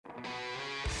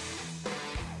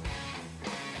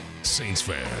Saints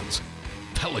fans,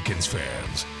 Pelicans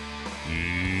fans,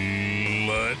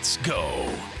 let's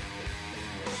go.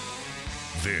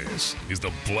 This is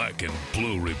the Black and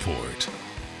Blue Report.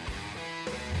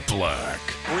 Black.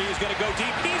 Bree's going to go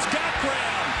deep. He's got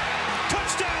ground.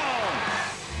 Touchdown.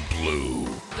 Blue.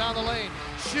 Down the lane.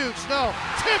 Shoots. No.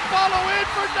 Tip follow in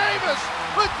for Davis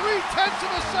with 3/10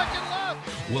 of a second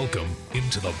left. Welcome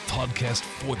into the podcast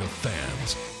for the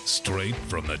fans, straight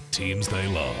from the teams they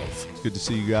love. It's good to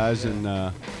see you guys, and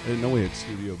I didn't know we had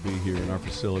Studio B here in our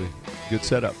facility. Good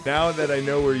setup. Now that I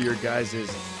know where your guys'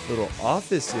 little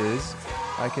office is,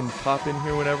 I can pop in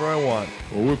here whenever I want.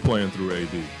 Well, we're playing through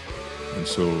AD, and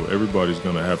so everybody's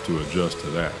going to have to adjust to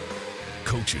that.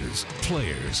 Coaches,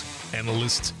 players,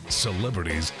 analysts,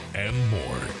 celebrities, and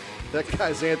more. That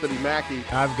guy's Anthony Mackie.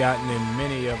 I've gotten in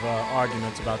many of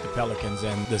arguments about the Pelicans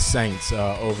and the Saints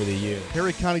over the years.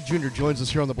 Harry Connick Jr. joins us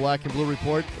here on the Black and Blue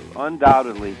Report.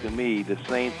 Undoubtedly, to me, the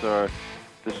Saints are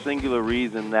the singular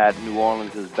reason that New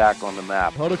Orleans is back on the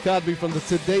map. Hoda Kotb from the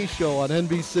Today Show on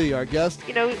NBC, our guest.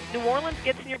 You know, New Orleans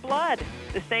gets in your blood.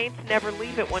 The Saints never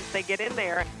leave it once they get in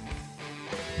there.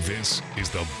 This is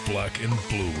the Black and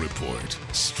Blue Report,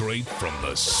 straight from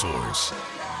the source.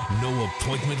 No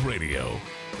appointment radio,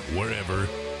 wherever,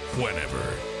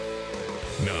 whenever.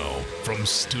 Now, from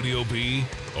Studio B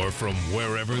or from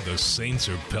wherever the Saints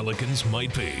or Pelicans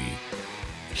might be,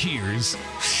 here's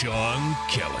Sean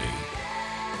Kelly.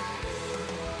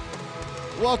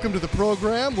 Welcome to the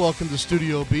program. Welcome to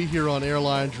Studio B here on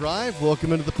Airline Drive.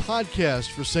 Welcome into the podcast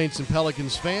for Saints and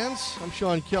Pelicans fans. I'm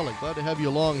Sean Kelly. Glad to have you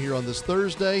along here on this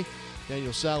Thursday.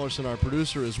 Daniel Salerson, our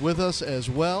producer, is with us as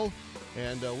well,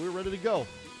 and we're ready to go.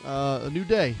 A new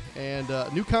day and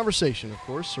a new conversation, of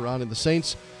course, surrounding the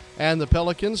Saints and the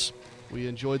Pelicans. We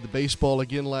enjoyed the baseball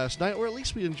again last night, or at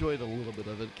least we enjoyed a little bit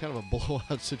of it. Kind of a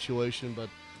blowout situation, but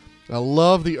I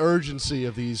love the urgency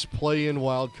of these play-in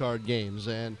wild card games,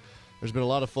 and there's been a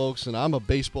lot of folks, and I'm a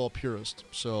baseball purist,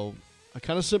 so I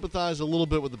kind of sympathize a little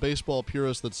bit with the baseball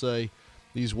purists that say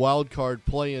these wild card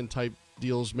play-in type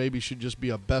deals maybe should just be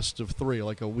a best of three,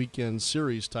 like a weekend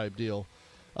series type deal.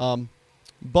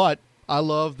 But I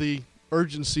love the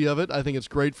urgency of it. I think it's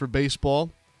great for baseball,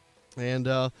 and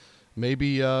maybe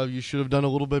you should have done a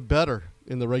little bit better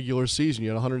in the regular season.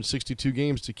 You had 162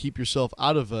 games to keep yourself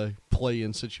out of a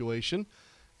play-in situation,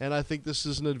 and I think this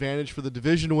is an advantage for the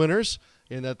division winners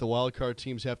in that the wild card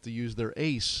teams have to use their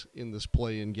ace in this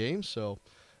play-in game. So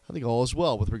I think all is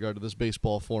well with regard to this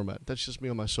baseball format. That's just me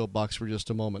on my soapbox for just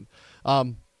a moment.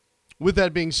 With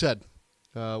that being said,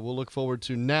 we'll look forward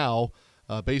to now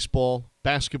baseball,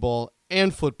 basketball,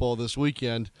 and football this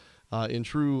weekend in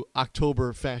true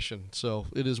October fashion. So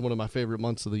it is one of my favorite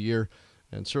months of the year,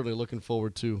 and certainly looking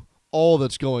forward to all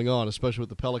that's going on, especially with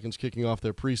the Pelicans kicking off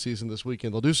their preseason this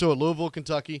weekend. They'll do so at Louisville,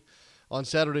 Kentucky on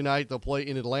Saturday night. They'll play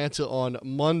in Atlanta on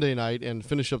Monday night and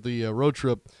finish up the road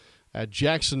trip at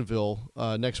Jacksonville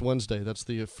next Wednesday. Those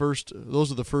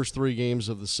are the first three games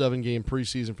of the 7-game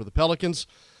preseason for the Pelicans.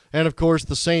 And, of course,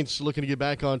 the Saints, looking to get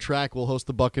back on track, will host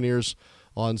the Buccaneers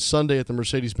on Sunday at the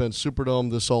Mercedes-Benz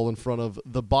Superdome, this all in front of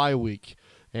the bye week.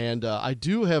 And I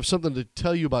do have something to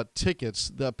tell you about tickets.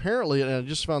 Apparently, and I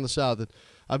just found this out, that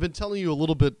I've been telling you a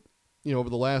little bit over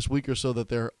the last week or so that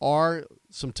there are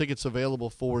some tickets available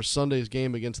for Sunday's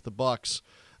game against the Bucs,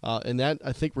 and that,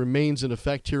 I think, remains in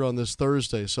effect here on this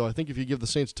Thursday. So I think if you give the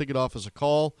Saints ticket office a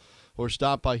call or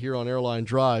stop by here on Airline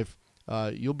Drive,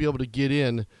 you'll be able to get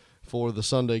in for the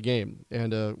Sunday game.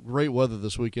 And great weather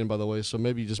this weekend, by the way, so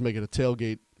maybe you just make it a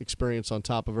tailgate experience on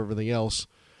top of everything else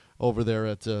over there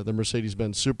at the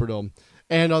Mercedes-Benz Superdome.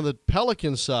 And on the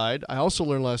Pelicans side, I also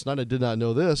learned last night, I did not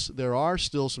know this, there are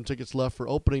still some tickets left for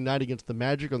opening night against the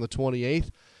Magic on the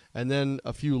 28th, and then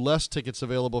a few less tickets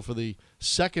available for the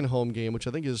second home game, which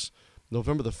I think is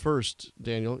November the 1st,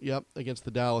 Daniel. Yep, against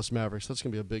the Dallas Mavericks. That's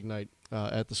going to be a big night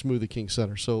at the Smoothie King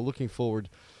Center. So looking forward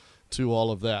to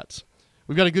all of that.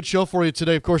 We've got a good show for you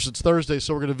today. Of course, it's Thursday,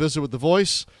 so we're going to visit with the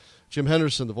voice. Jim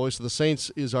Henderson, the voice of the Saints,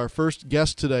 is our first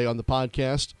guest today on the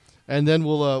podcast. And then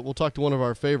we'll talk to one of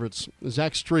our favorites,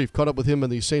 Zach Strief. Caught up with him in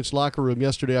the Saints locker room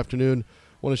yesterday afternoon.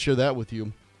 Want to share that with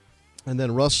you. And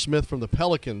then Russ Smith from the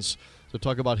Pelicans to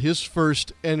talk about his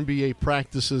first NBA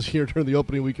practices here during the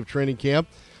opening week of training camp,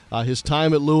 his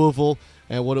time at Louisville,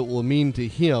 and what it will mean to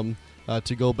him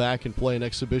to go back and play an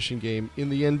exhibition game in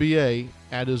the NBA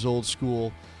at his old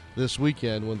school this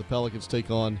weekend when the Pelicans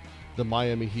take on the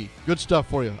Miami Heat. Good stuff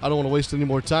for you. I don't want to waste any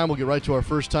more time. We'll get right to our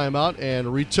first time out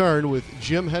and return with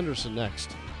Jim Henderson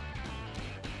next.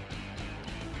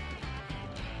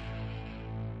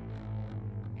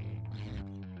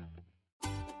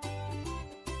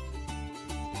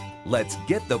 Let's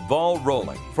get the ball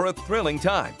rolling for a thrilling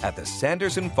time at the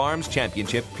Sanderson Farms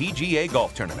Championship PGA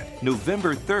Golf Tournament,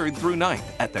 November 3rd through 9th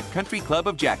at the Country Club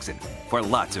of Jackson. For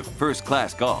lots of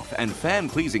first-class golf and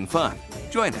fan-pleasing fun,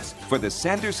 join us for the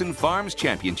Sanderson Farms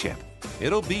Championship.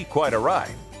 It'll be quite a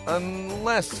ride,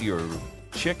 unless you're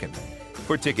chicken.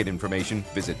 For ticket information,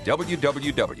 visit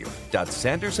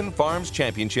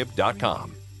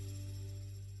www.sandersonfarmschampionship.com.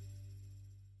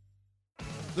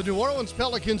 The New Orleans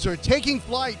Pelicans are taking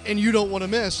flight, and you don't want to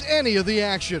miss any of the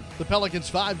action. The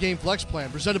Pelicans 5-game flex plan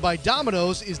presented by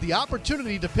Domino's is the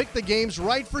opportunity to pick the games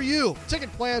right for you. Ticket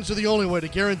plans are the only way to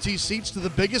guarantee seats to the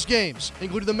biggest games,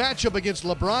 including the matchup against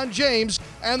LeBron James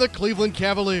and the Cleveland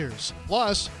Cavaliers.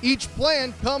 Plus, each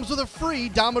plan comes with a free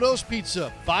Domino's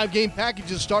pizza. 5-game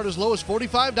packages start as low as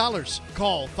 $45.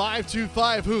 Call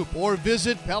 525-HOOP or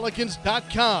visit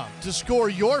Pelicans.com to score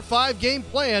your 5-game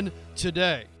plan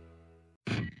today.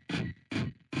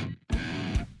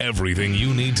 Everything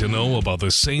you need to know about the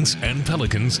Saints and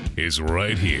Pelicans is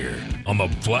right here on the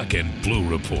Black and Blue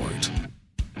Report.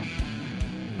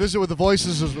 Visit with the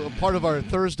Voices is a part of our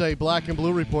Thursday Black and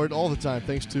Blue Report all the time,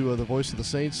 thanks to the voice of the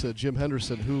Saints, Jim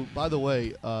Henderson, who, by the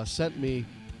way, sent me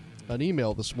an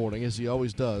email this morning, as he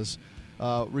always does,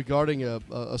 regarding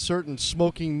a certain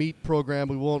smoking meat program.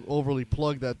 We won't overly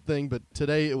plug that thing, but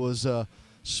today it was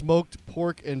smoked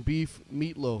pork and beef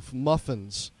meatloaf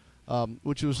muffins,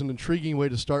 which was an intriguing way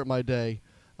to start my day,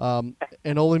 and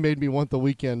only made me want the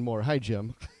weekend more. Hi,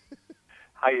 Jim.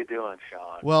 How you doing,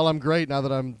 Sean? Well, I'm great now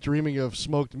that I'm dreaming of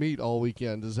smoked meat all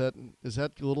weekend. Is that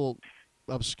a little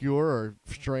obscure or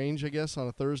strange, I guess, on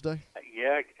a Thursday?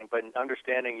 Yeah, but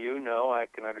understanding I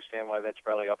can understand why that's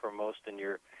probably uppermost in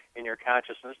your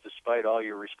consciousness, despite all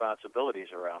your responsibilities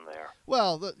around there.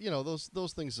 Well,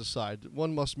 those things aside,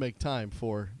 one must make time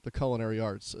for the culinary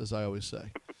arts, as I always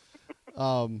say.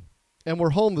 And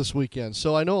we're home this weekend,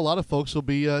 so I know a lot of folks will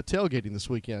be tailgating this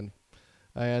weekend.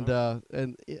 And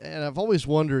I've always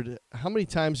wondered, how many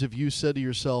times have you said to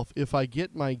yourself, if I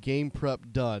get my game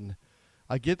prep done,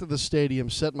 I get to the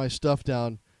stadium, set my stuff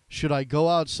down, should I go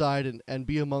outside and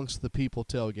be amongst the people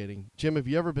tailgating? Jim, have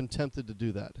you ever been tempted to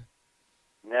do that?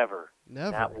 Never.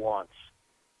 Not once.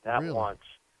 Not Really? once.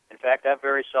 In fact, I've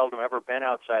very seldom ever been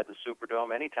outside the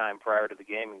Superdome any time prior to the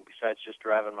game, besides just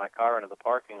driving my car into the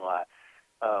parking lot.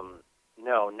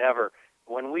 No, never.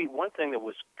 One thing that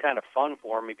was kind of fun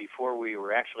for me before we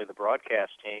were actually the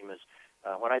broadcast team is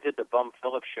when I did the Bum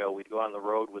Phillips show, we'd go on the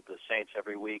road with the Saints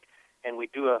every week, and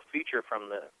we'd do a feature from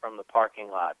the parking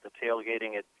lot, the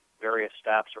tailgating at various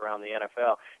stops around the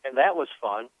NFL, and that was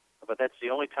fun. But that's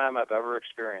the only time I've ever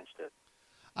experienced it.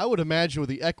 I would imagine with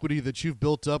the equity that you've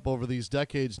built up over these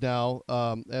decades now,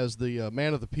 as the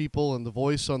man of the people and the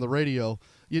voice on the radio,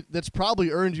 that's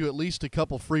probably earned you at least a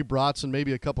couple free brats and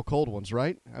maybe a couple cold ones,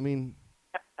 right? I mean,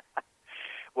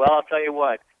 well, I'll tell you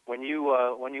what. When you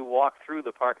walk through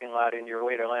the parking lot in your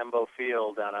way to Lambeau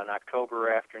Field on an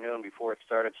October afternoon before it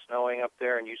started snowing up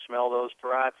there, and you smell those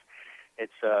brats,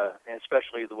 it's and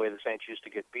especially the way the Saints used to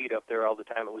get beat up there all the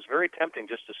time. It was very tempting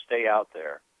just to stay out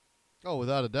there. Oh,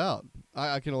 without a doubt.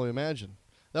 I can only imagine.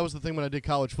 That was the thing when I did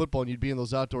college football and you'd be in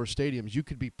those outdoor stadiums. You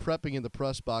could be prepping in the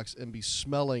press box and be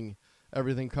smelling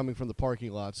everything coming from the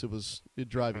parking lots. It'd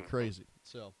drive you crazy.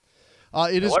 So,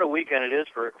 it is. What a weekend it is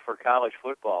for college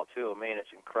football, too. I mean,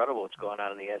 it's incredible what's going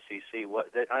on in the SEC.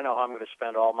 I know how I'm going to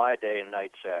spend all my day and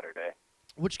night Saturday.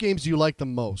 Which games do you like the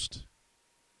most?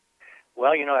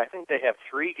 Well, I think they have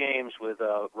 3 games with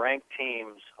ranked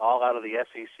teams all out of the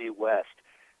SEC West.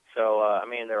 So,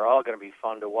 they're all going to be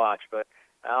fun to watch, but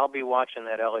I'll be watching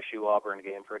that LSU-Auburn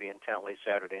game pretty intently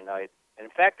Saturday night. And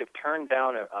in fact, I've turned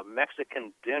down a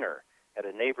Mexican dinner at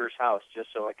a neighbor's house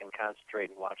just so I can concentrate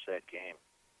and watch that game.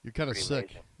 You're kind of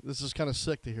sick. Amazing. This is kind of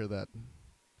sick to hear that.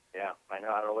 Yeah, I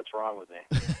know. I don't know what's wrong with me.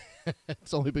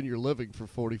 It's only been your living for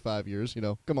 45 years,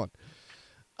 Come on.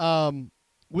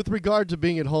 With regard to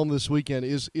being at home this weekend,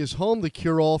 is home the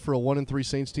cure-all for a 1-3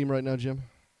 Saints team right now, Jim?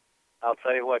 I'll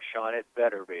tell you what, Sean, it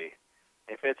better be.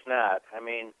 If it's not,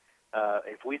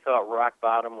 if we thought rock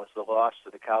bottom was the loss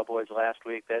to the Cowboys last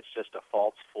week, that's just a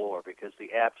false floor, because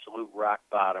the absolute rock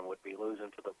bottom would be losing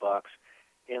to the Bucs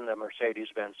in the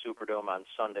Mercedes-Benz Superdome on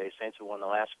Sunday. Saints have won the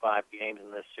last 5 games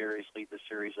in this series, lead the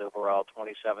series overall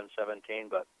 27-17.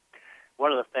 But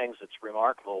one of the things that's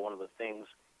remarkable, one of the things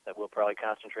that we'll probably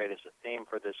concentrate as a theme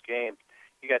for this game,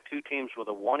 you got 2 teams with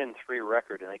a 1-3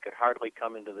 record, and they could hardly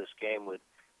come into this game with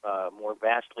more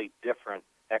vastly different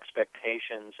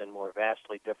expectations and more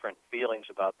vastly different feelings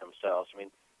about themselves.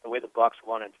 The way the Bucs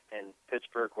won in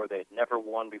Pittsburgh, where they'd never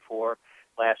won before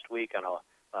last week on a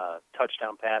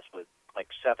touchdown pass with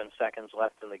like 7 seconds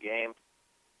left in the game,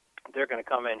 they're going to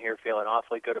come in here feeling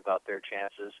awfully good about their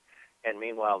chances. And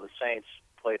meanwhile, the Saints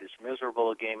played as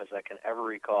miserable a game as I can ever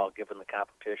recall, given the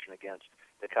competition against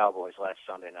the Cowboys last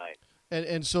Sunday night.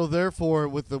 And so, therefore,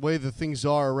 with the way that things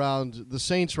are around the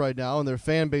Saints right now, and their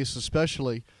fan base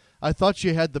especially, I thought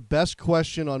you had the best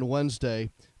question on Wednesday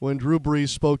when Drew Brees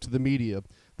spoke to the media.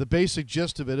 The basic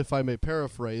gist of it, if I may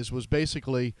paraphrase, was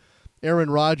basically Aaron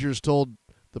Rodgers told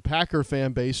the Packer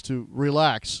fan base to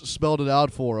relax, spelled it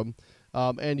out for him,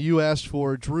 and you asked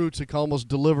for Drew to almost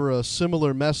deliver a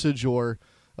similar message or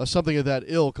something of that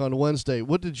ilk on Wednesday.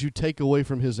 What did you take away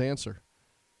from his answer?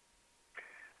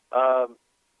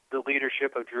 The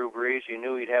leadership of Drew Brees. You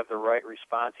knew he'd have the right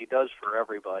response. He does for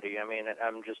everybody. I mean,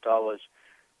 I'm just always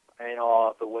in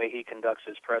awe of the way he conducts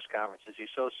his press conferences.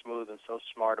 He's so smooth and so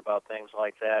smart about things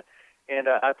like that. And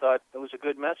I thought it was a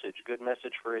good message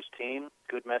for his team,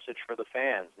 good message for the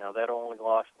fans. Now, that only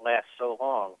lasts so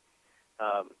long.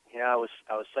 I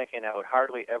was thinking I would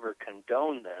hardly ever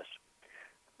condone this,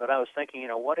 but I was thinking,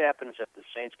 what happens if the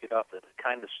Saints get off the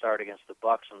kind of start against the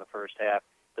Bucs in the first half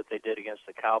that they did against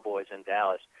the Cowboys in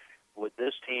Dallas? Would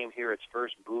this team hear its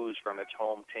first boos from its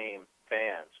home team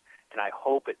fans? And I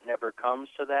hope it never comes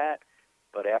to that.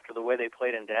 But after the way they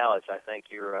played in Dallas, I think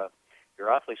you're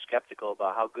awfully skeptical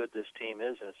about how good this team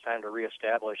is, and it's time to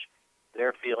reestablish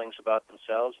their feelings about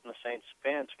themselves and the Saints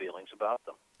fans' feelings about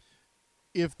them.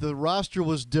 If the roster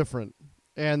was different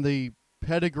and the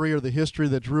pedigree or the history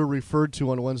that Drew referred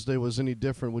to on Wednesday was any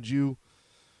different, would you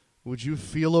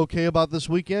feel okay about this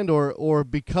weekend, or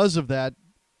because of that,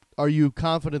 are you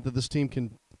confident that this team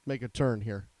can make a turn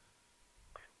here?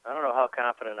 I don't know how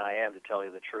confident I am, to tell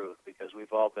you the truth, because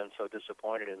we've all been so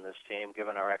disappointed in this team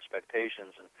given our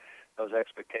expectations, and those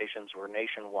expectations were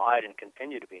nationwide and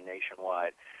continue to be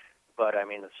nationwide. But, I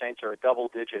mean, the Saints are a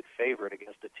double-digit favorite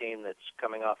against a team that's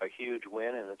coming off a huge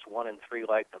win, and it's 1-3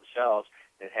 like themselves.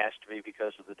 It has to be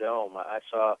because of the Dome. I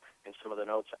saw in some of the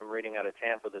notes I'm reading out of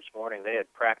Tampa this morning, they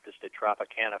had practiced at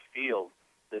Tropicana Field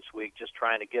this week just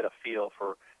trying to get a feel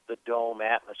for the Dome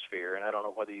atmosphere. And I don't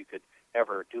know whether you could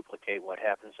ever duplicate what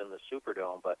happens in the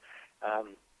Superdome, but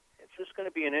it's just going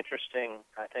to be an interesting,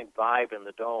 I think, vibe in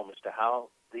the Dome as to how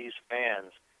these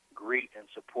fans greet and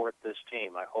support this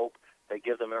team. I hope they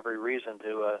give them every reason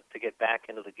to get back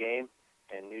into the game,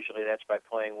 and usually that's by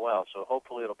playing well. So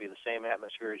hopefully it'll be the same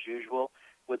atmosphere as usual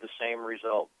with the same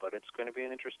result. But it's going to be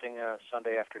an interesting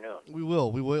Sunday afternoon. We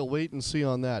will wait and see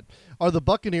on that. Are the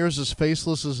Buccaneers as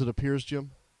faceless as it appears,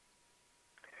 Jim?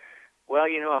 Well,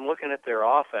 I'm looking at their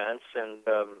offense, and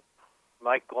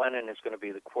Mike Glennon is going to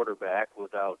be the quarterback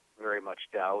without very much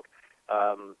doubt.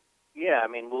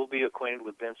 We'll be acquainted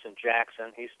with Vincent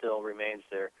Jackson. He still remains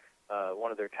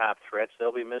one of their top threats.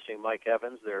 They'll be missing Mike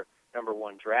Evans, their number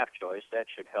one draft choice. That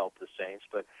should help the Saints.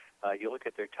 But you look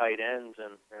at their tight ends,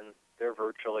 and they're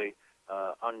virtually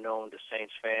unknown to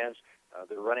Saints fans.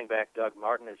 The running back, Doug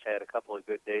Martin, has had a couple of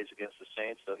good days against the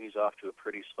Saints, so he's off to a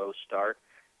pretty slow start.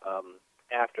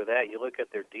 After that, you look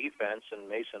at their defense, and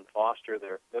Mason Foster,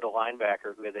 their middle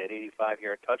linebacker, who had that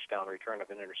 85-yard touchdown return of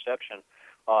an interception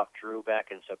off Drew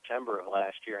back in September of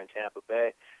last year in Tampa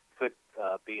Bay, could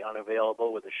be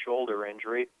unavailable with a shoulder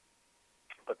injury.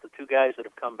 But the two guys that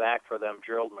have come back for them,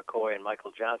 Gerald McCoy and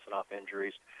Michael Johnson, off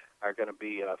injuries, are going to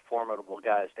be formidable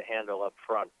guys to handle up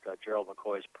front. Gerald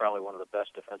McCoy is probably one of the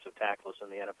best defensive tackles in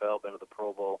the NFL, been to the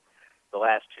Pro Bowl the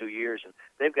last 2 years, and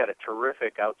they've got a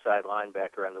terrific outside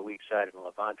linebacker on the weak side in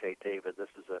Levante David.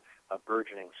 This is a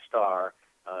burgeoning star.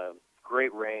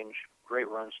 Great range, great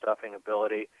run-stuffing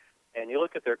ability. And you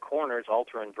look at their corners,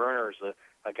 Alterin Werner is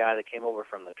a guy that came over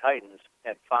from the Titans,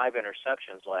 had 5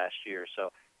 interceptions last year, so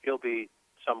he'll be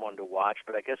someone to watch.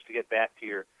 But I guess to get back to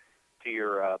your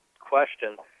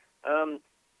question,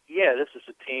 this is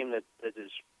a team that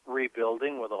is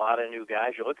rebuilding with a lot of new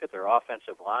guys. You look at their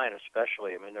offensive line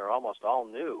especially. I mean, they're almost all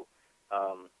new.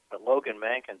 But Logan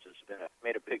Mankins has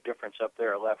made a big difference up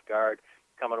there at left guard,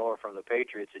 coming over from the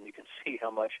Patriots, and you can see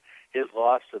how much his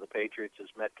loss to the Patriots has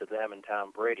meant to them and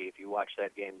Tom Brady if you watch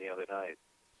that game the other night.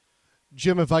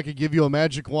 Jim, if I could give you a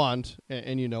magic wand,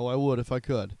 and I would if I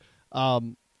could,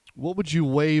 what would you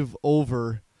wave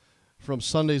over from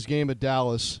Sunday's game at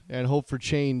Dallas and hope for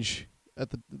change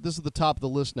this is the top of the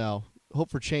list now, hope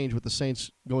for change with the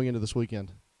Saints going into this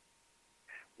weekend?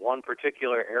 One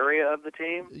particular area of the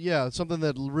team? Yeah, something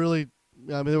that really,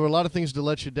 there were a lot of things to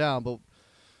let you down, but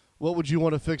what would you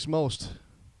want to fix most?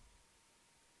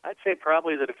 I'd say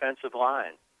probably the defensive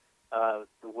line.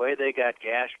 The way they got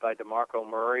gashed by DeMarco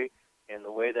Murray and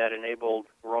the way that enabled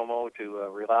Romo to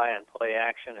rely on play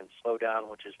action and slow down,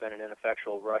 which has been an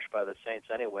ineffectual rush by the Saints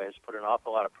anyway, has put an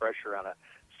awful lot of pressure on a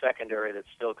secondary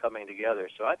that's still coming together.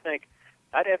 So I think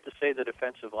I'd have to say the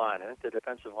defensive line. I think the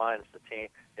defensive line is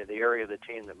the area of the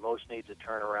team that most needs a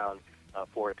turnaround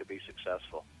for it to be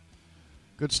successful.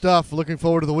 Good stuff. Looking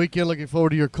forward to the weekend. Looking forward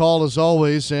to your call as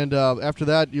always. And after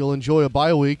that, you'll enjoy a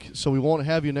bye week, so we won't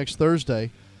have you next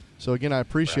Thursday. So, again, I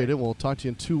appreciate it. We'll talk to you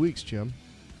in 2 weeks, Jim.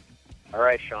 All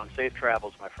right, Sean. Safe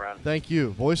travels, my friend. Thank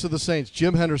you. Voice of the Saints,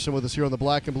 Jim Henderson with us here on the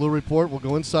Black and Blue Report. We'll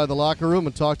go inside the locker room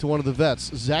and talk to one of the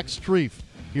vets, Zach Strief,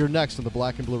 here next on the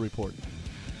Black and Blue Report.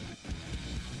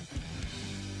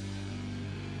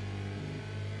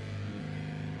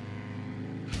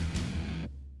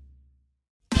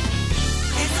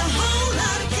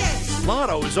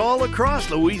 Lotto is all across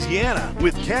Louisiana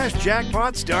with cash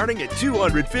jackpots starting at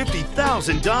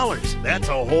 $250,000. That's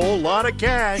a whole lot of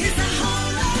cash.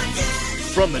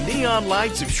 From the neon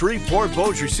lights of Shreveport,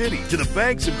 Bossier City to the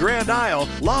banks of Grand Isle,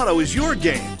 Lotto is your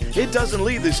game. It doesn't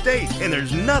leave the state, and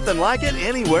there's nothing like it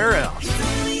anywhere else.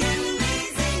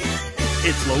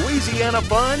 It's Louisiana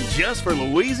fun just for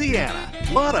Louisiana.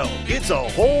 Lotto, it's a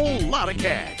whole lot of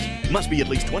cash. Must be at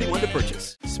least 21 to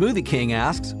purchase. Smoothie King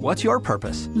asks, what's your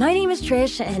purpose? My name is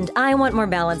Trish, and I want more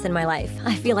balance in my life.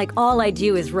 I feel like all I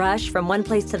do is rush from one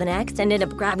place to the next and end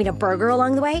up grabbing a burger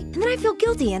along the way. And then I feel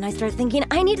guilty, and I start thinking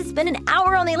I need to spend an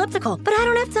hour on the elliptical, but I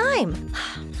don't have time.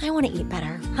 I want to eat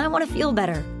better. I want to feel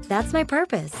better. That's my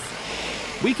purpose.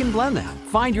 We can blend that.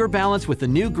 Find your balance with the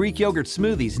new Greek yogurt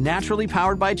smoothies naturally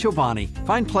powered by Chobani.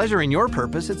 Find pleasure in your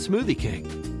purpose at Smoothie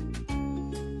King.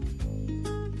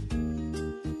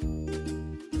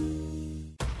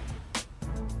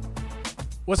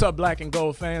 What's up, Black and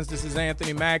Gold fans? This is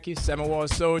Anthony Mackie, Seven Wall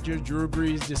Soldier, Drew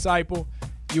Brees' disciple.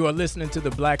 You are listening to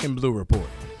the Black and Blue Report.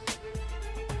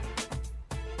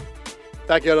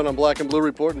 Back at it on Black and Blue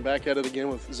Report, and back at it again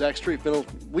with Zach Strief. Been a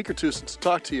week or two since I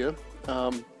talked to you.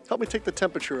 Help me take the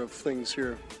temperature of things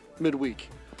here midweek.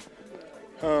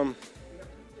 I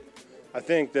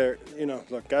think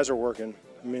look, guys are working.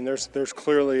 I mean, there's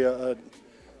clearly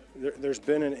there's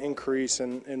been an increase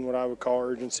in what I would call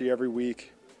urgency every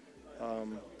week.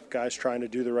 Guys trying to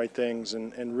do the right things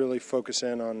and really focus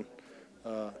in on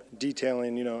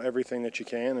detailing, everything that you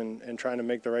can and trying to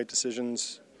make the right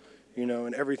decisions,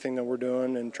 in everything that we're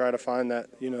doing and try to find that,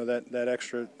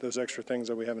 those extra things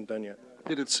that we haven't done yet.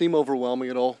 Did it seem overwhelming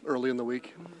at all early in the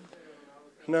week?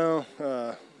 No.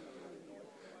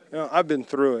 I've been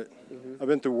through it. Mm-hmm. I've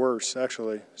been through worse,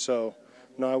 actually. So,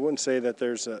 no, I wouldn't say that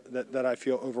there's that I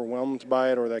feel overwhelmed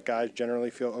by it or that guys generally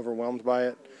feel overwhelmed by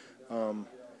it.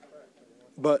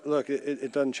 But look,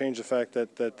 it doesn't change the fact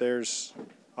that there's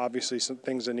obviously some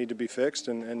things that need to be fixed,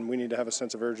 and we need to have a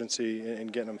sense of urgency in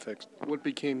getting them fixed. What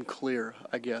became clear,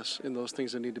 I guess, in those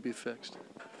things that need to be fixed?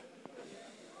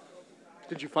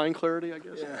 Did you find clarity, I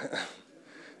guess? Yeah.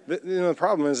 The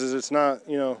problem is it's not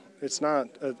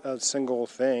a single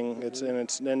thing.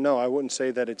 And no, I wouldn't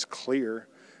say that it's clear.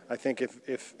 I think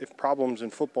if problems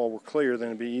in football were clear, then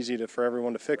it'd be easy for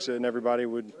everyone to fix it, and everybody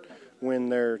would win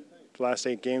their last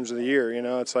 8 games of the year.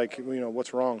 It's like,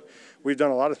 what's wrong? We've done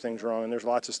a lot of things wrong, and there's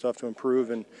lots of stuff to improve.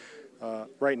 And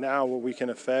right now, what we can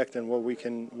affect and what we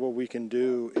can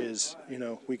do is,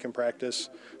 we can practice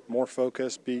more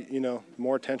focus,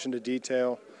 more attention to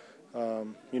detail,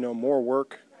 more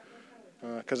work,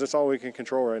 because that's all we can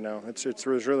control right now.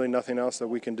 There's really nothing else that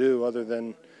we can do other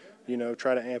than,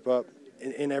 try to amp up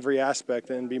in every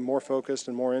aspect and be more focused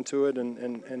and more into it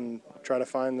and try to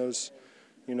find those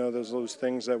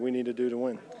things that we need to do to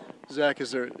win. Zach,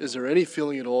 is there any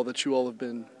feeling at all that you all have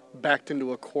been backed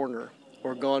into a corner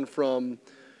or gone from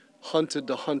hunted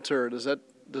to hunter? Does a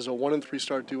 1-3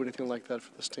 start do anything like that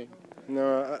for this team?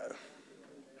 No,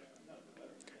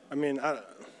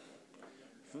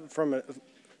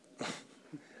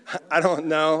 I don't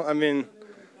know. I mean,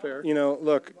 fair.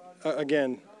 Look,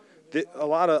 again, a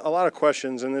lot of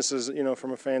questions, and this is,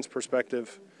 from a fan's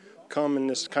perspective, come in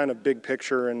this kind of big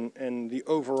picture and the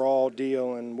overall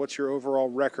deal and what's your overall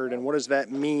record and what does that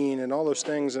mean and all those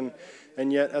things, and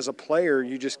yet as a player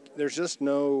there's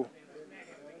no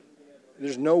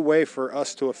way for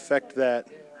us to affect that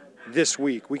this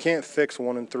week. We can't fix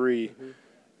 1-3.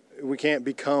 Mm-hmm. We can't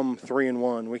become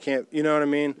 3-1. We can't, you know what I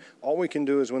mean? All we can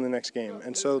do is win the next game.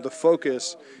 And so the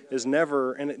focus is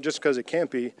never, and just because it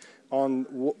can't be, on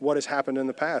what has happened in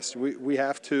the past. We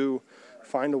have to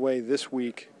find a way this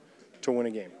week to win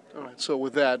a game. All right, so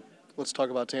with that, let's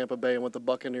talk about Tampa Bay and what the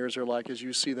Buccaneers are like as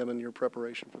you see them in your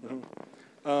preparation for them.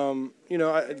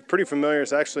 Pretty familiar.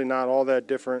 It's actually not all that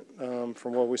different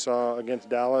from what we saw against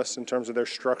Dallas in terms of their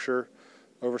structure,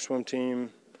 overswim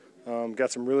team.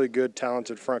 Got some really good,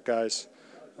 talented front guys.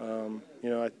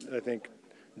 I think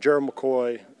Gerald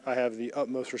McCoy I have the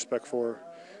utmost respect for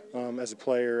as a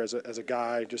player, as a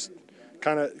guy, just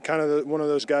kind of one of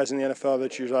those guys in the NFL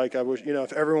that you're like, I wish,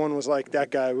 if everyone was like that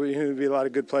guy, would be a lot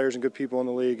of good players and good people in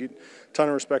the league. Ton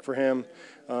of respect for him.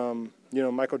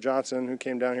 Michael Johnson, who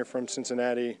came down here from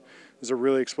Cincinnati, is a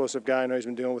really explosive guy. I know he's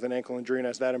been dealing with an ankle injury, and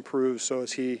as that improves, so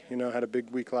has he. Had a big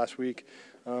week last week.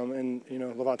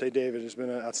 Levante David has been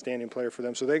an outstanding player for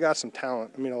them. So they got some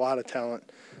talent. A lot of talent.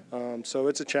 So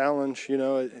it's a challenge,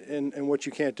 and what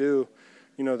you can't do,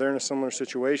 they're in a similar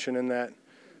situation in that,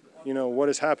 what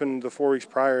has happened the 4 weeks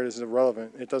prior is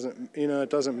irrelevant. It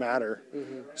doesn't matter.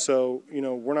 Mm-hmm. So,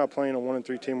 we're not playing a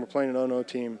 1-3 team. We're playing an 0-0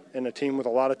 team and a team with a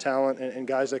lot of talent and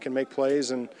guys that can make plays,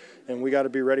 and we got to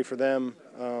be ready for them.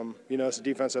 It's a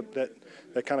defense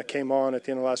that kind of came on at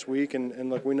the end of last week, and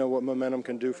look, we know what momentum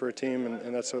can do for a team,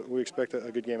 and that's what we expect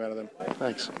a good game out of them.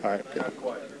 Thanks. All right. Good.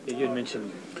 You had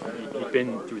mentioned you've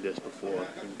been through this before.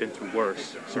 You've been through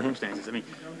worse circumstances.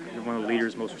 You're one of the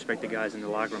leaders, most respected guys in the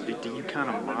locker room. Do you kind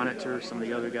of monitor some of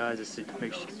the other guys, to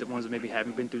make sure the ones that maybe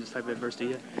haven't been through this type of adversity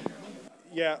yet?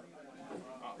 Yeah.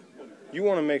 You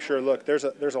want to make sure, look, there's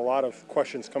a lot of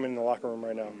questions coming in the locker room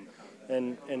right now.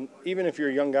 And even if you're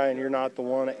a young guy and you're not the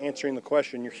one answering the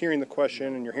question, you're hearing the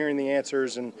question and you're hearing the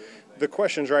answers. And the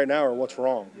questions right now are what's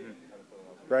wrong,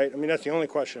 right? That's the only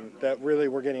question that really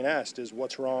we're getting asked is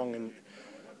what's wrong. And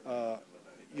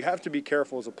you have to be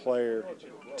careful as a player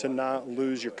to not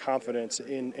lose your confidence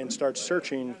and start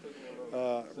searching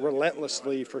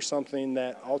relentlessly for something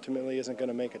that ultimately isn't going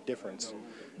to make a difference.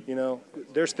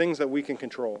 There's things that we can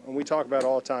control, and we talk about it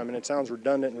all the time, and it sounds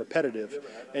redundant and repetitive,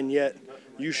 and yet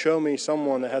you show me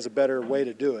someone that has a better way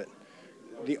to do it.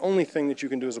 The only thing that you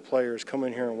can do as a player is come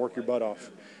in here and work your butt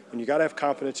off. And you got to have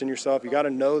confidence in yourself. You got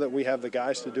to know that we have the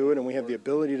guys to do it, and we have the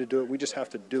ability to do it. We just have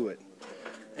to do it.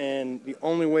 And the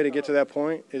only way to get to that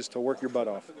point is to work your butt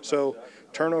off. So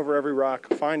turn over every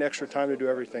rock, find extra time to do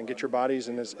everything, get your bodies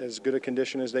in as good a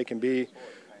condition as they can be,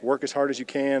 work as hard as you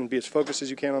can, be as focused as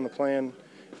you can on the plan,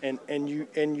 and you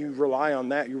rely on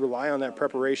that. You rely on that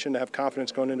preparation to have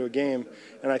confidence going into a game.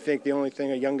 And I think the only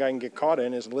thing a young guy can get caught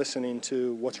in is listening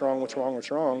to what's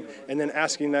wrong, and then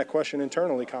asking that question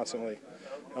internally constantly.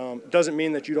 Doesn't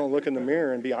mean that you don't look in the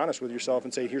mirror and be honest with yourself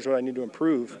and say, here's what I need to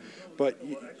improve. But,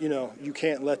 you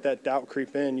can't let that doubt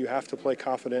creep in. You have to play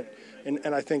confident.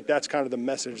 And I think that's kind of the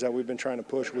message that we've been trying to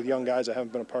push with young guys that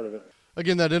haven't been a part of it.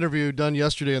 Again, that interview done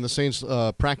yesterday in the Saints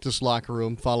practice locker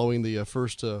room following the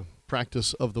first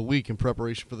practice of the week in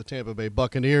preparation for the Tampa Bay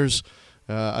Buccaneers.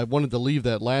 I wanted to leave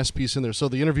that last piece in there. So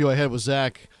the interview I had with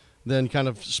Zach then kind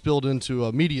of spilled into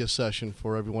a media session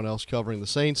for everyone else covering the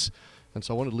Saints. And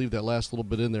so I wanted to leave that last little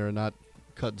bit in there and not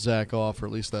cut Zach off, or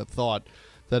at least that thought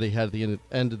that he had at the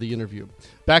end of the interview.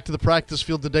 Back to the practice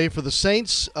field today for the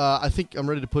Saints. I think I'm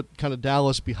ready to put kind of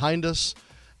Dallas behind us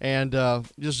and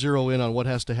just zero in on what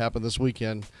has to happen this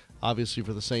weekend, obviously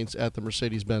for the Saints at the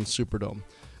Mercedes-Benz Superdome.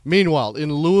 Meanwhile,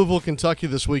 in Louisville, Kentucky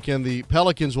this weekend, the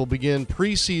Pelicans will begin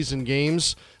preseason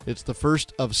games. It's the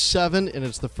first of 7, and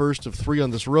it's the first of 3 on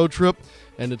this road trip.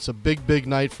 And it's a big, big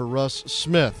night for Russ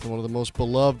Smith, one of the most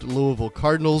beloved Louisville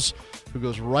Cardinals, who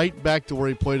goes right back to where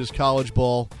he played his college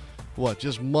ball,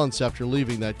 just months after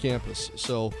leaving that campus.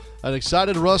 So an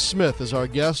excited Russ Smith is our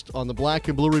guest on the Black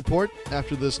and Blue Report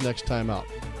after this next time out.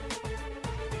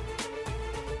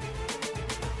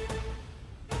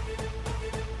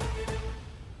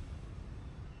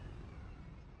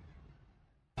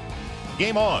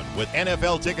 Game on with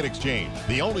NFL Ticket Exchange,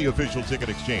 the only official ticket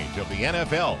exchange of the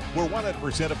NFL, where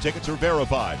 100% of tickets are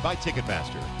verified by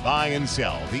Ticketmaster. Buy and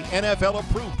sell the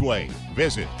NFL-approved way.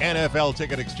 Visit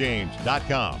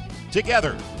NFLTicketExchange.com.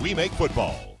 Together, we make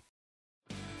football.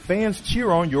 Fans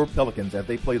cheer on your Pelicans as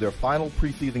they play their final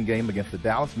preseason game against the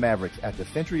Dallas Mavericks at the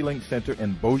CenturyLink Center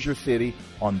in Bossier City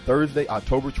on Thursday,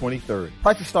 October 23rd.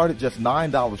 Prices start at just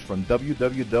 $9 from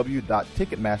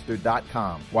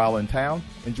www.ticketmaster.com. While in town,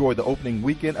 enjoy the opening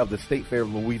weekend of the State Fair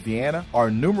of Louisiana, our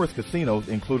numerous casinos,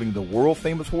 including the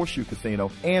world-famous Horseshoe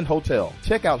Casino and Hotel.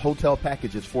 Check out hotel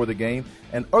packages for the game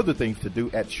and other things to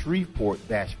do at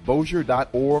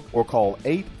shreveport-bossier.org or call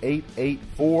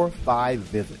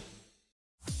 888-45-VISIT.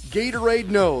 Gatorade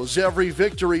knows every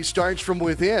victory starts from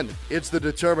within. It's the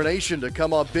determination to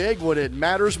come up big when it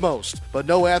matters most. But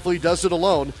no athlete does it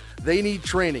alone. They need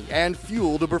training and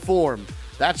fuel to perform.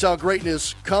 That's how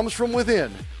greatness comes from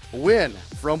within. Win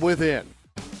from within.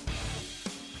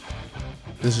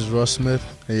 This is Russ Smith,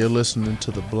 and you're listening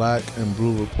to the Black and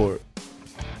Blue Report.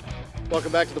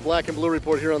 Welcome back to the Black and Blue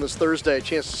Report here on this Thursday. A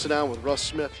chance to sit down with Russ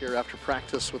Smith here after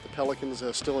practice with the Pelicans,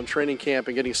 still in training camp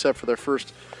and getting set for their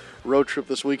first road trip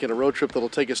this weekend, a road trip that'll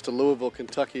take us to Louisville,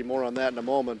 Kentucky. More on that in a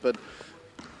moment. But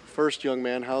first, young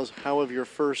man, how have your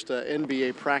first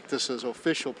NBA practices,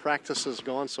 official practices,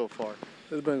 gone so far?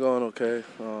 It's been going okay.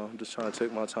 I'm just trying to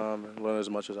take my time and learn as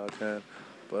much as I can.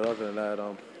 But other than that,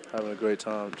 I'm having a great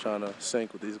time trying to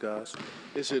sync with these guys.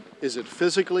 Is it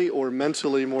physically or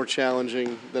mentally more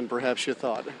challenging than perhaps you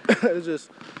thought? It's just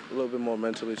a little bit more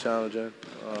mentally challenging.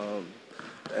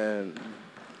 And,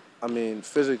 I mean,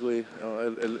 physically,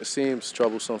 it seems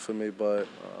troublesome for me, but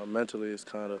mentally it's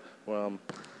kind of where I'm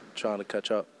trying to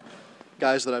catch up.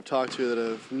 Guys that I've talked to that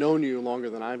have known you longer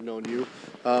than I've known you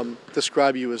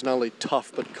describe you as not only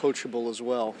tough but coachable as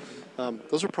well.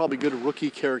 Those are probably good rookie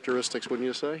characteristics, wouldn't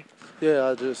you say?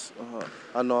 Yeah,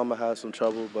 I know I'm gonna have some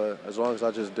trouble, but as long as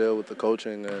I just deal with the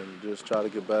coaching and just try to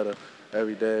get better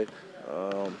every day,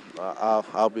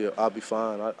 I'll be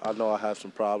fine. I know I have some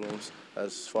problems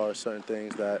as far as certain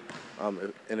things that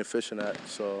I'm inefficient at,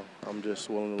 so I'm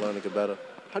just willing to learn to get better.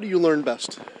 How do you learn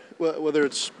best, whether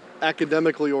it's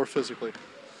academically or physically?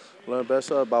 Learn best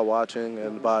by watching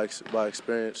and by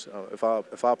experience. If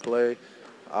I play,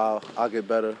 I'll get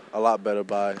better, a lot better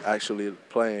by actually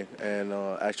playing and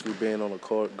actually being on the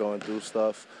court, going through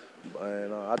stuff.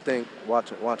 And I think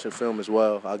watching film as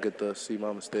well, I get to see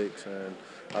my mistakes and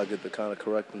I get to kind of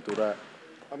correct them through that.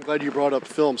 I'm glad you brought up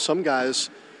film. Some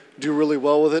guys do really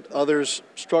well with it, others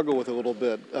struggle with it a little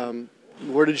bit.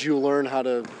 Where did you learn how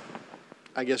to,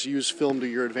 I guess, use film to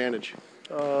your advantage?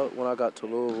 When I got to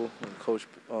Louisville, and Coach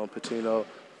Pitino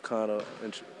kind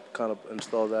of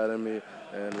installed that in me,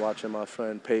 and watching my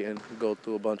friend Peyton go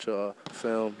through a bunch of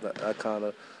film, that kind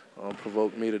of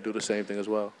provoked me to do the same thing as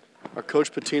well. Are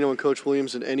Coach Pitino and Coach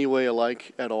Williams in any way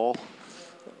alike at all?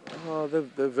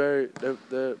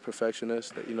 They're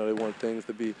perfectionists. They want things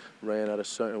to be ran at a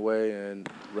certain way and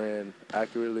ran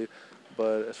accurately.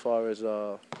 But as far as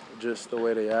just the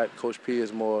way they act, Coach P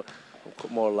is more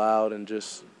loud and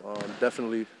just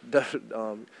definitely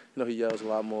he yells a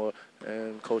lot more.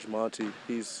 And Coach Monty,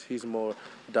 he's more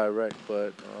direct,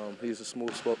 but he's a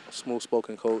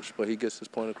smooth-spoken coach, but he gets his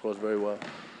point across very well.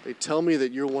 They tell me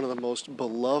that you're one of the most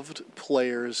beloved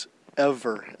players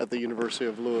ever at the University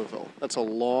of Louisville. That's a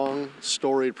long,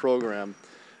 storied program.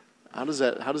 How does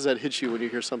that hit you when you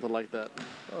hear something like that?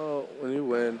 When you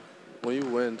win,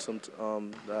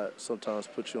 that sometimes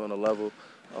puts you on a level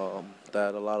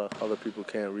that a lot of other people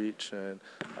can't reach, and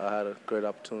I had a great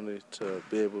opportunity to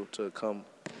be able to come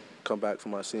back for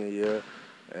my senior year,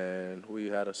 and we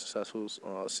had a successful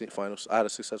I had a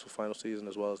successful final season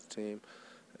as well as the team.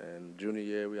 And junior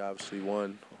year, we obviously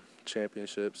won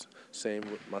championships. Same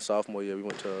with my sophomore year, we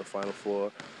went to Final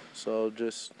Four. So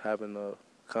just having a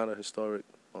kind of historic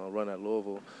run at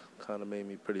Louisville kind of made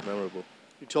me pretty memorable.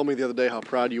 You told me the other day how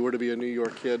proud you were to be a New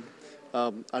York kid.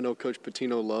 I know Coach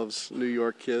Pitino loves New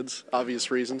York kids, obvious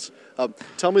reasons.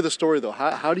 Tell me the story, though.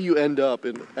 How do you end up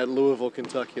at Louisville,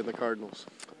 Kentucky, and the Cardinals?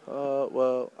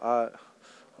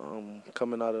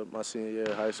 Coming out of my senior year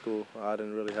of high school, I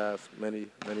didn't really have many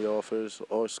offers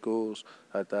or schools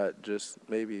at that. Just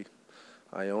maybe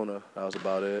Iona. That was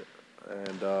about it.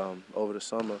 And over the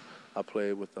summer, I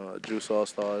played with Juice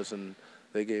All-Stars, and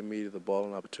they gave me the ball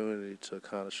and opportunity to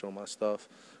kind of show my stuff.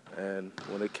 And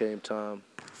when it came time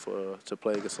to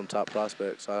play against some top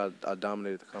prospects, I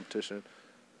dominated the competition.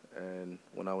 And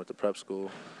when I went to prep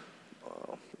school,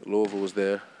 Louisville was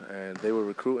there, and they were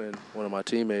recruiting one of my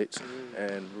teammates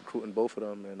and recruiting both of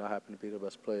them, and I happened to be the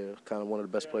best player, kind of one of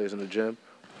the best players in the gym.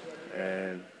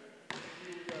 And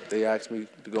they asked me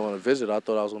to go on a visit. I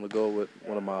thought I was going to go with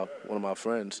one of my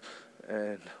friends,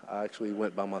 and I actually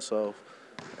went by myself.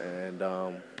 And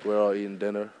we were all eating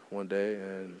dinner one day,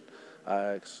 and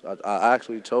I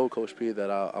actually told Coach P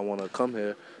that I want to come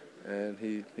here. And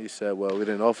he said, well, we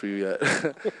didn't offer you yet.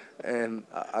 And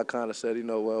I kind of said,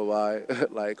 well, why?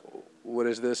 Like, what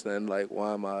is this then? Like,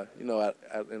 why am I, in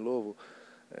Louisville?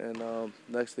 And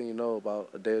next thing you know, about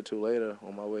a day or two later,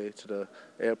 on my way to the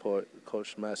airport,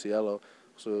 Coach Masiello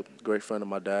was a great friend of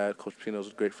my dad. Coach Pino was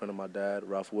a great friend of my dad.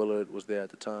 Ralph Willard was there at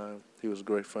the time. He was a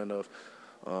great friend of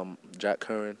Jack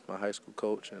Curran, my high school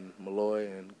coach, and Malloy,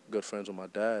 and good friends with my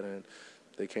dad. And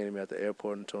they came to me at the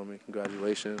airport and told me,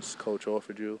 congratulations, Coach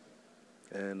offered you.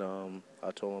 And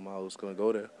I told them I was going to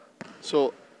go there.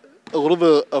 So a little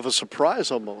bit of a surprise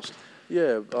almost.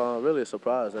 Yeah, really a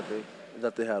surprise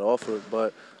that they had offered.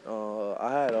 But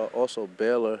I had also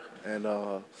Baylor, and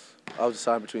I was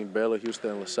deciding between Baylor, Houston,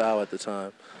 and LaSalle at the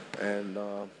time. And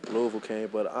Louisville came,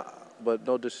 but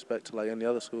no disrespect to like any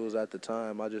other schools at the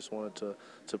time. I just wanted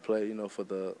to play, for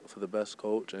the best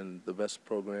coach and the best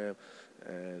program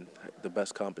and the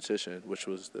best competition, which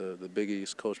was the Big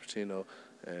East, Coach Pitino,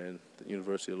 and the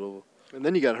University of Louisville. And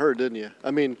then you got hurt, didn't you? I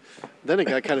mean, then it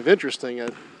got kind of interesting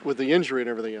with the injury and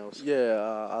everything else.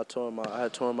 Yeah, I had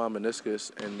torn my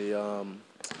meniscus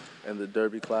in the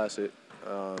Derby Classic,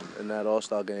 in that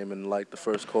All-Star game in like the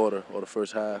first quarter or the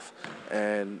first half,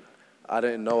 and I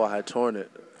didn't know I had torn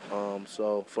it.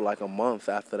 So for like a month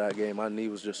after that game, my knee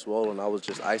was just swollen. I was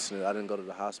just icing it. I didn't go to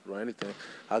the hospital or anything.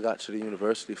 I got to the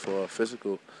university for a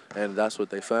physical, and that's what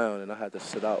they found, and I had to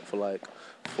sit out for like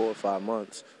 4 or 5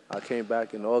 months. I came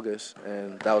back in August,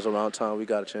 and that was around time we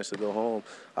got a chance to go home.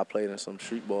 I played in some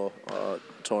street ball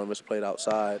tournaments, played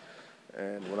outside,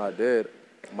 and when I did,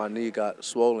 my knee got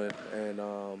swollen, and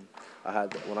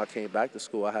when I came back to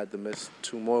school, I had to miss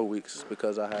 2 more weeks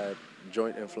because I had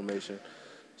joint inflammation.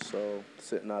 So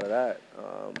sitting out of that,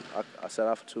 I sat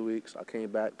out for 2 weeks. I came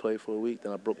back, played for a week,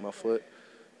 then I broke my foot.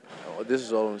 This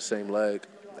is all on the same leg,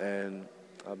 and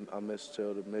I missed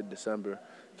till the mid-December.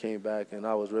 Came back, and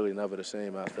I was really never the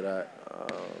same after that.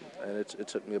 And it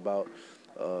took me about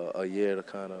a year to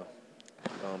kind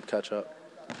of catch up.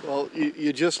 Well,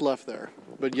 you just left there,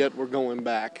 but yet we're going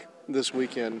back this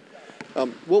weekend.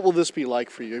 What will this be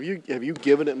like for you? Have you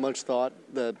given it much thought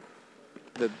that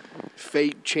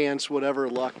fate, chance, whatever,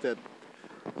 luck, that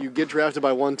you get drafted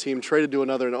by one team, traded to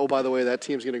another, and oh, by the way, that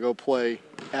team's going to go play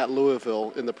at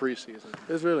Louisville in the preseason?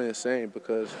 It's really insane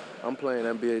because I'm playing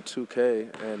NBA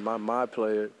 2K, and my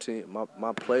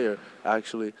player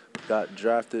actually got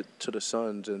drafted to the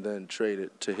Suns and then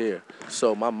traded to here.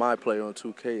 So my player on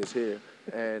 2K is here,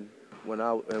 and when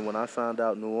I found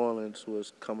out New Orleans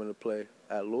was coming to play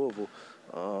at Louisville,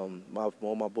 all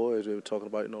my boys, we were talking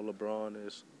about, LeBron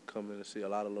is coming to see a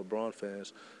lot of LeBron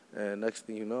fans, and next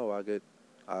thing you know,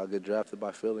 I'll get drafted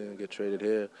by Philly and get traded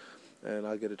here, and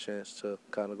I get a chance to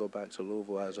kind of go back to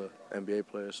Louisville as an NBA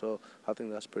player. So I think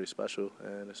that's pretty special,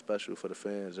 and it's special for the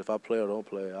fans. If I play or don't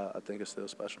play, I think it's still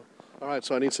special. All right,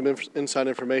 so I need some inside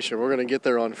information. We're going to get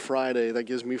there on Friday. That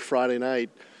gives me Friday night.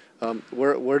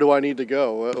 Where do I need to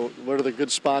go? What are the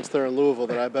good spots there in Louisville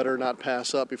that I better not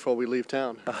pass up before we leave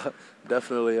town?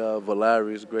 Definitely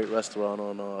Valeri's, great restaurant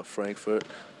on Frankfurt.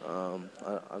 I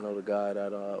know the guy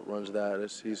that runs that.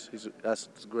 That's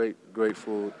great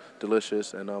food,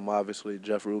 delicious, and obviously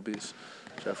Jeff Ruby's.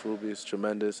 Jeff Ruby's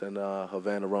tremendous, and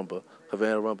Havana Rumba.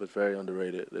 Havana Rumba is very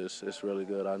underrated. It's really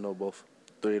good. I know both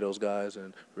 3 of those guys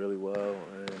and really well,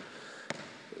 and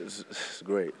it's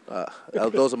great.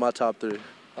 Those are my top 3.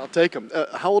 I'll take them.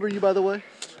 How old are you, by the way?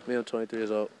 Me, I'm 23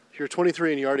 years old. You're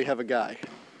 23 and you already have a guy.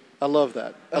 I love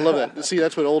that. I love that. See,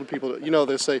 that's what old people do.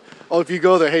 They say, oh, if you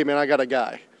go there, hey, man, I got a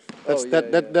guy.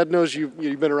 That knows you've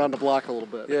been around the block a little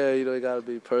bit. Yeah, you got to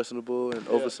be personable and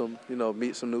over some,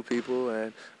 meet some new people.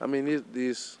 And, I mean,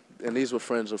 these were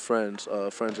friends of friends,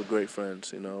 friends of great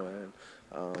friends, and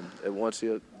once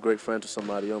you're a great friend to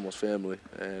somebody, you're almost family,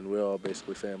 and we're all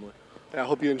basically family. I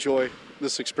hope you enjoy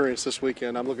this experience this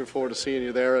weekend. I'm looking forward to seeing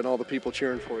you there and all the people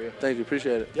cheering for you. Thank you.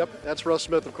 Appreciate it. Yep. That's Russ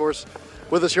Smith, of course,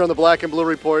 with us here on the Black and Blue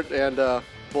Report. And,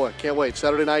 boy, can't wait.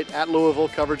 Saturday night at Louisville.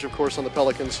 Coverage, of course, on the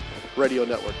Pelicans Radio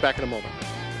Network. Back in a moment.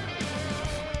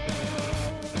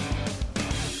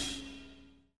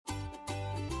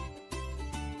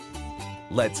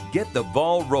 Let's get the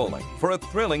ball rolling for a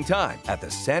thrilling time at the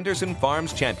Sanderson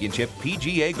Farms Championship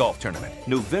PGA Golf Tournament,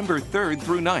 November 3rd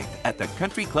through 9th at the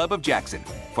Country Club of Jackson.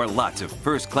 For lots of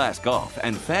first-class golf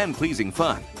and fan-pleasing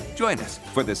fun, join us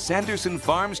for the Sanderson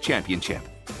Farms Championship.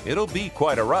 It'll be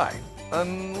quite a ride,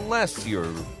 unless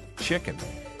you're chicken.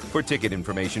 For ticket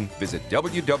information, visit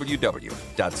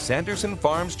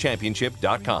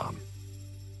www.sandersonfarmschampionship.com.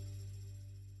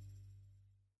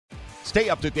 Stay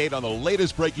up to date on the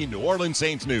latest breaking New Orleans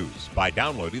Saints news by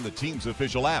downloading the team's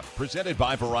official app presented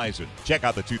by Verizon. Check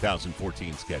out the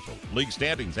 2014 schedule, league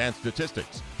standings, and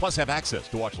statistics. Plus, have access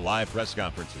to watch live press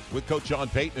conferences with Coach Sean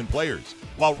Payton and players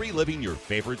while reliving your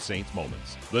favorite Saints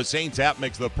moments. The Saints app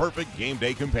makes the perfect game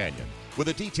day companion with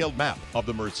a detailed map of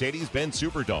the Mercedes-Benz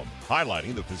Superdome,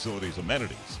 highlighting the facility's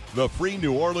amenities. The free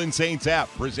New Orleans Saints app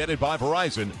presented by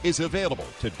Verizon is available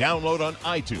to download on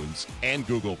iTunes and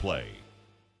Google Play.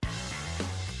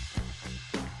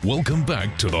 Welcome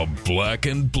back to the Black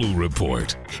and Blue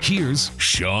Report. Here's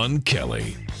Sean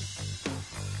Kelly.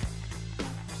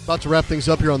 About to wrap things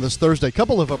up here on this Thursday. A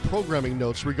couple of programming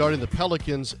notes regarding the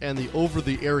Pelicans and the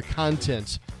over-the-air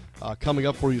content coming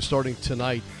up for you starting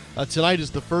tonight. Tonight is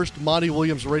the first Monty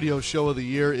Williams radio show of the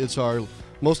year. It's our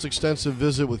most extensive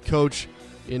visit with Coach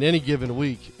in any given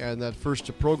week, and that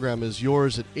first program is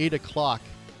yours at 8 o'clock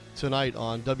tonight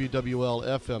on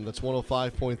WWL-FM. That's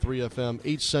 105.3 FM,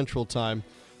 8 Central Time,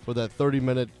 for that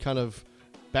 30-minute kind of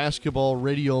basketball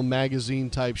radio magazine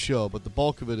type show. But the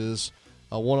bulk of it is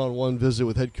a one-on-one visit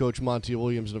with head coach Monty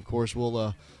Williams. And, of course,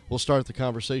 we'll start the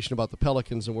conversation about the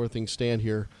Pelicans and where things stand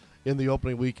here in the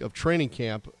opening week of training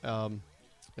camp. And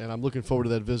I'm looking forward to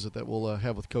that visit that we'll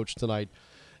have with Coach tonight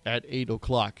at 8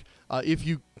 o'clock. If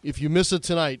you If you miss it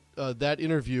tonight, that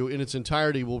interview in its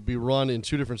entirety will be run in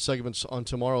 2 different segments on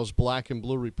tomorrow's Black and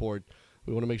Blue Report.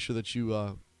 We want to make sure that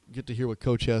you get to hear what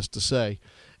Coach has to say.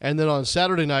 And then on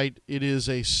Saturday night, it is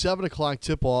a 7 o'clock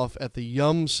tip-off at the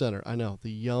Yum Center. I know,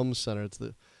 the Yum Center.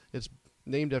 It's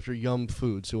named after Yum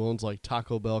Foods, who owns like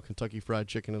Taco Bell, Kentucky Fried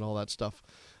Chicken, and all that stuff.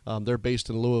 They're based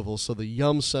in Louisville. So the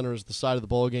Yum Center is the side of the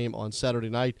ball game on Saturday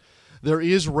night. There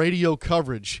is radio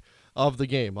coverage of the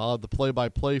game. I'll have the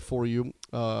play-by-play for you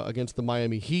against the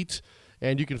Miami Heat,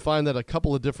 and you can find that a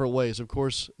couple of different ways. Of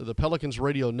course, the Pelicans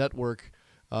radio network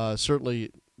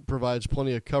certainly provides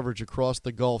plenty of coverage across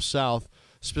the Gulf South.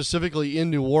 Specifically in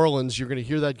New Orleans, you're going to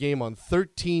hear that game on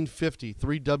 1350,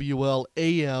 3WL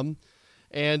AM,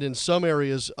 and in some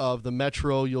areas of the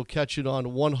metro, you'll catch it on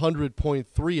 100.3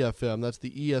 FM. That's the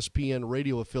ESPN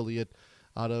radio affiliate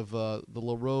out of the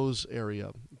La Rose area,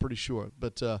 I'm pretty sure.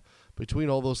 But between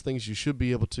all those things, you should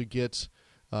be able to get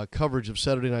coverage of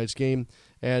Saturday night's game.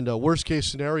 And worst case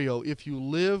scenario, if you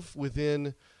live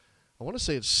within, I want to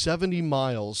say it's 70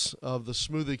 miles of the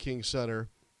Smoothie King Center,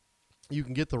 you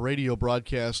can get the radio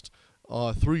broadcast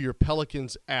through your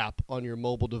Pelicans app on your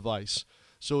mobile device.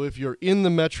 So if you're in the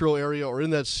metro area or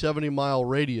in that 70-mile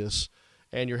radius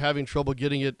and you're having trouble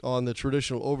getting it on the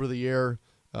traditional over-the-air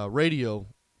radio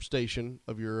station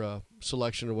of your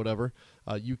selection or whatever,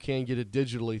 you can get it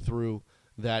digitally through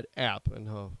that app. And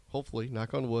hopefully,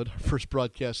 knock on wood, our first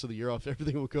broadcast of the year off,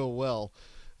 everything will go well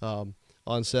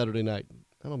on Saturday night.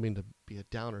 I don't mean to be a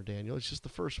downer, Daniel. It's just the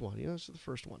first one. It's the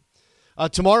first one.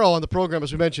 Tomorrow on the program,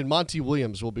 as we mentioned, Monty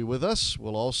Williams will be with us.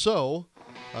 We'll also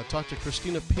talk to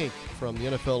Christina Pink from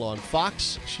the NFL on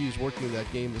Fox. She's working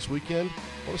that game this weekend.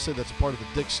 I want to say that's a part of the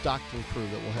Dick Stockton crew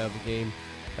that will have the game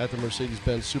at the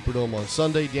Mercedes-Benz Superdome on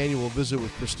Sunday. Daniel will visit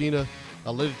with Christina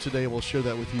later today. We'll share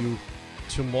that with you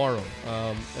tomorrow.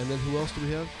 And then who else do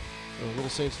we have? Little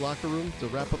Saints Locker Room to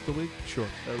wrap up the week? Sure.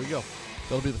 There we go.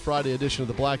 That'll be the Friday edition of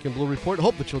the Black and Blue Report.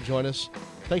 Hope that you'll join us.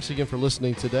 Thanks again for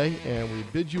listening today, and we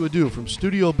bid you adieu from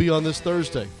Studio B on this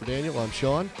Thursday. For Daniel, I'm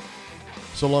Sean.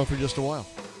 So long for just a while.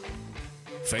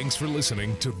 Thanks for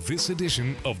listening to this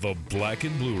edition of the Black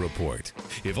and Blue Report.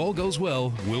 If all goes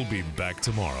well, we'll be back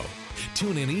tomorrow.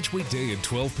 Tune in each weekday at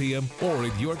 12 p.m. or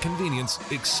at your convenience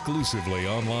exclusively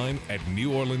online at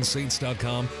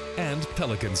NewOrleansSaints.com and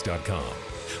Pelicans.com.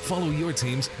 Follow your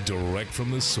teams direct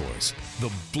from the source,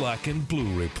 the Black and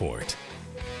Blue Report.